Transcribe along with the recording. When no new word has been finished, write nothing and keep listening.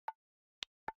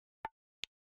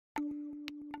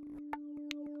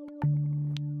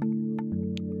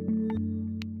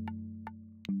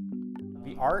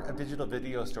Art of Digital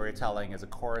Video Storytelling is a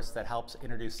course that helps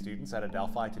introduce students at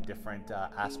Adelphi to different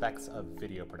aspects of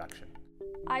video production.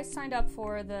 I signed up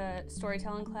for the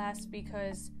storytelling class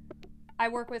because I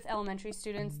work with elementary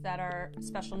students that are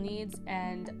special needs,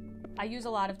 and I use a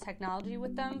lot of technology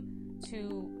with them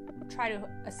to try to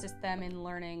assist them in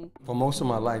learning. For most of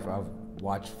my life, I've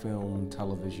watched film,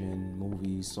 television,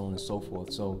 movies, so on and so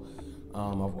forth. So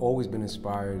I've always been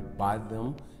inspired by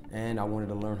them, and I wanted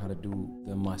to learn how to do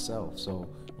them myself. So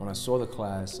when I saw the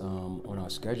class on our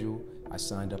schedule, I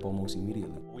signed up almost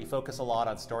immediately. We focus a lot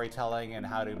on storytelling and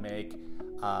how to make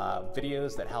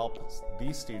videos that help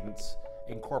these students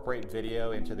incorporate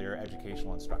video into their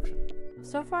educational instruction.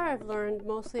 So far I've learned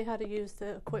mostly how to use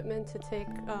the equipment to take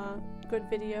good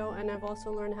video, and I've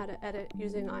also learned how to edit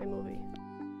using iMovie.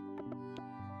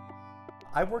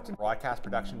 I've worked in broadcast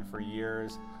production for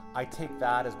years. I take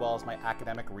that as well as my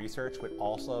academic research, which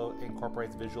also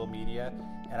incorporates visual media,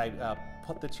 and I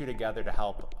put the two together to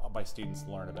help my students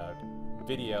learn about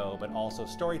video, but also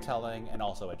storytelling and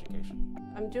also education.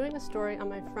 I'm doing a story on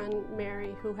my friend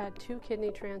Mary, who had 2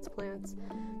 kidney transplants.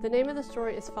 The name of the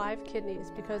story is 5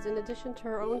 Kidneys because in addition to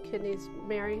her own kidneys,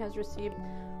 Mary has received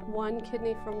 1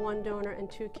 kidney from one donor and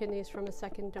 2 kidneys from a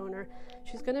second donor.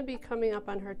 She's going to be coming up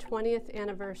on her 20th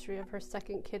anniversary of her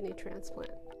second kidney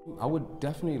transplant. I would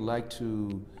definitely like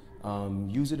to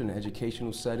use it in an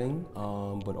educational setting,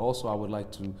 but also I would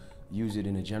like to use it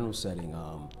in a general setting,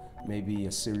 maybe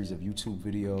a series of YouTube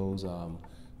videos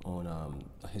on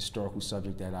a historical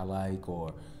subject that I like,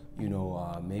 or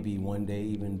maybe one day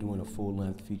even doing a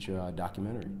full-length feature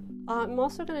documentary. I'm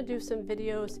also going to do some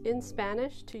videos in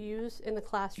Spanish to use in the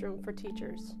classroom for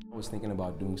teachers. I was thinking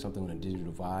about doing something on a digital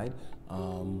divide,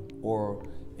 or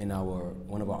in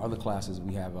one of our other classes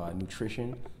we have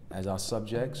nutrition as our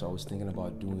subject, so I was thinking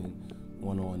about doing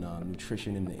one on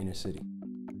nutrition in the inner city.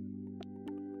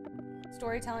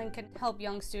 Storytelling can help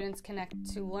young students connect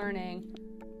to learning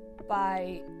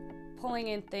by pulling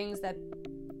in things that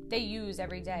they use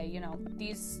every day.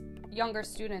 These younger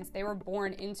students, they were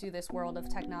born into this world of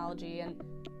technology and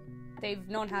they've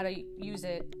known how to use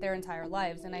it their entire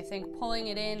lives. And I think pulling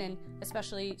it in, and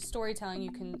especially storytelling,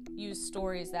 you can use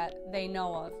stories that they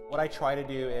know of. What I try to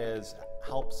do is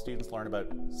help students learn about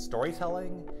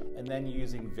storytelling and then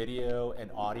using video and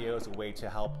audio as a way to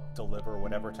help deliver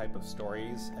whatever type of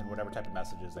stories and whatever type of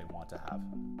messages they want to have.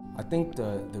 I think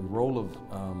the role of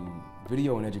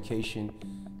video in education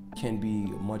can be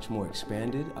much more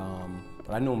expanded,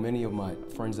 but I know many of my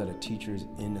friends that are teachers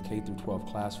in the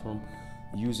K-12 classroom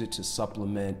use it to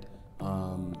supplement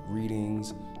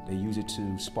readings. They use it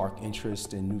to spark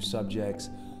interest in new subjects.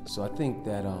 So I think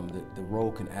that the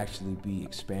role can actually be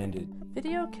expanded.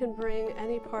 Video can bring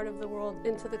any part of the world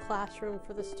into the classroom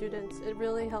for the students. It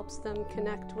really helps them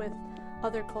connect with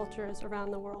other cultures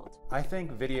around the world. I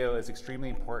think video is extremely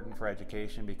important for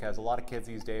education because a lot of kids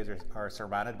these days are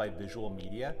surrounded by visual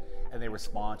media and they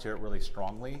respond to it really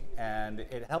strongly, and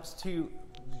it helps to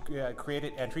create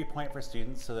an entry point for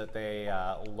students so that they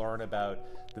learn about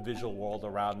the visual world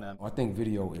around them. I think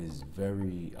video is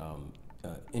very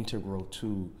integral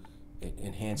to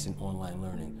enhancing online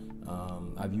learning.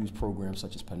 I've used programs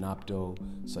such as Panopto,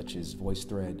 such as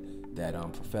VoiceThread, that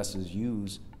professors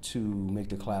use to make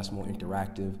the class more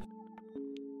interactive.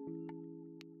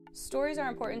 Stories are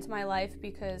important to my life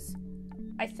because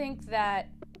I think that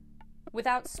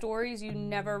without stories, you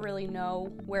never really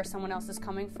know where someone else is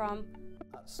coming from.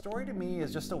 Story to me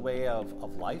is just a way of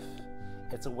life.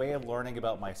 It's a way of learning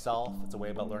about myself, it's a way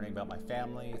about learning about my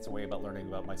family, it's a way about learning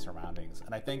about my surroundings.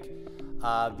 And I think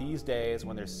these days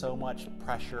when there's so much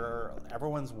pressure,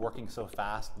 everyone's working so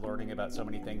fast, learning about so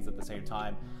many things at the same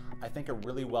time, I think a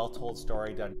really well-told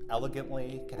story done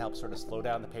elegantly can help sort of slow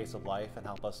down the pace of life and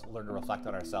help us learn to reflect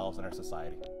on ourselves and our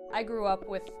society. I grew up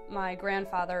with my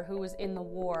grandfather who was in the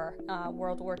war,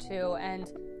 World War II,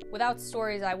 and without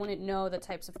stories I wouldn't know the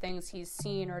types of things he's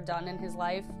seen or done in his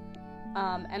life.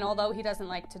 And although he doesn't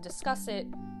like to discuss it,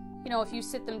 if you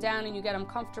sit them down and you get them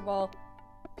comfortable,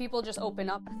 people just open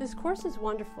up. This course is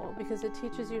wonderful because it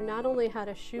teaches you not only how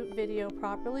to shoot video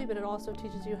properly, but it also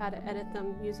teaches you how to edit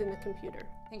them using the computer.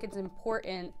 I think it's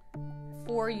important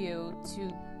for you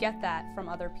to get that from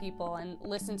other people and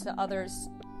listen to others'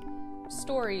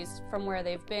 stories from where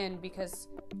they've been, because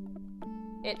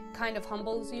it kind of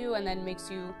humbles you and then makes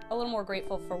you a little more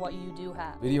grateful for what you do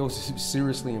have. Video is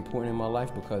seriously important in my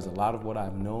life because a lot of what I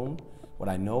know,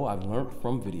 I've learned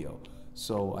from video.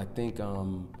 So I think,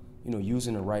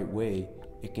 using the right way,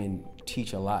 it can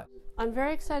teach a lot. I'm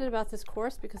very excited about this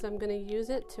course because I'm going to use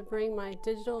it to bring my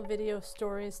digital video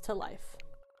stories to life.